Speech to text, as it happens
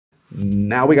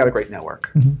Now we got a great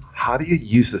network. How do you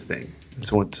use the thing?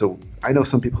 So I know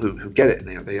some people who get it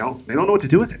and they don't know what to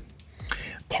do with it.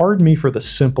 Pardon me for the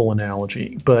simple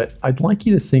analogy, but I'd like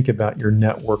you to think about your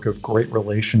network of great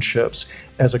relationships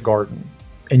as a garden,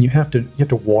 and you have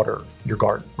to water your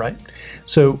garden, right?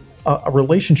 So a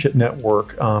relationship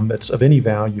network that's of any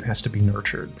value has to be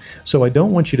nurtured. So I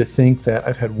don't want you to think that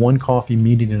I've had one coffee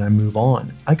meeting and I move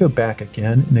on. I go back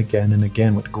again and again and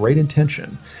again with great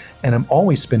intention, and I'm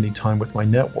always spending time with my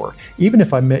network. Even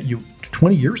if I met you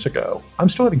 20 years ago, I'm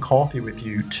still having coffee with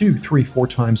you 2, 3, 4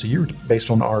 times a year based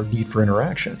on our need for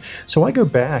interaction. So I go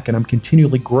back and I'm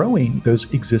continually growing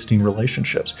those existing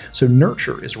relationships. So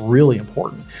nurture is really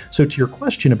important. So to your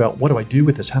question about what do I do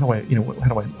with this? How do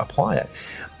I apply it?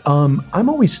 I'm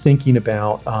always thinking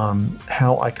about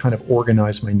how I kind of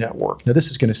organize my network. Now,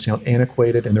 this is going to sound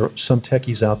antiquated, and there are some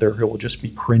techies out there who will just be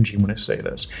cringing when I say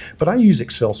this, but I use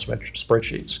Excel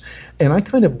spreadsheets, and I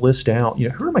kind of list out,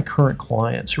 who are my current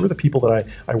clients, who are the people that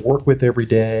I work with every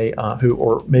day,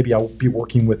 or maybe I'll be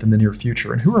working with in the near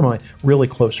future, and who are my really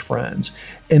close friends.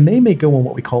 And they may go on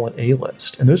what we call an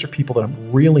A-list, and those are people that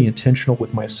I'm really intentional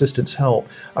with my assistant's help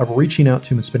of reaching out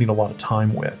to and spending a lot of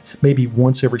time with. Maybe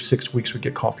once every 6 weeks we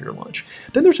get coffee or lunch.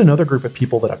 Then there's another group of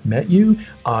people that I've met you,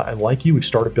 I like you, we've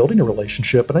started building a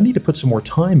relationship, but I need to put some more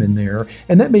time in there,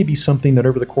 and that may be something that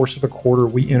over the course of a quarter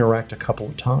we interact a couple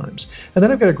of times. And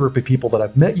then I've got a group of people that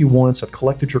I've met you once, I've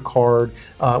collected your card,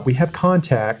 we have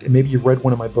contact, and maybe you've read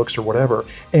one of my books or whatever,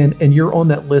 and you're on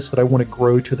that list that I want to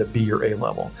grow to the B or A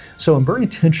level. So I'm very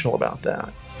intentional about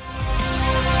that.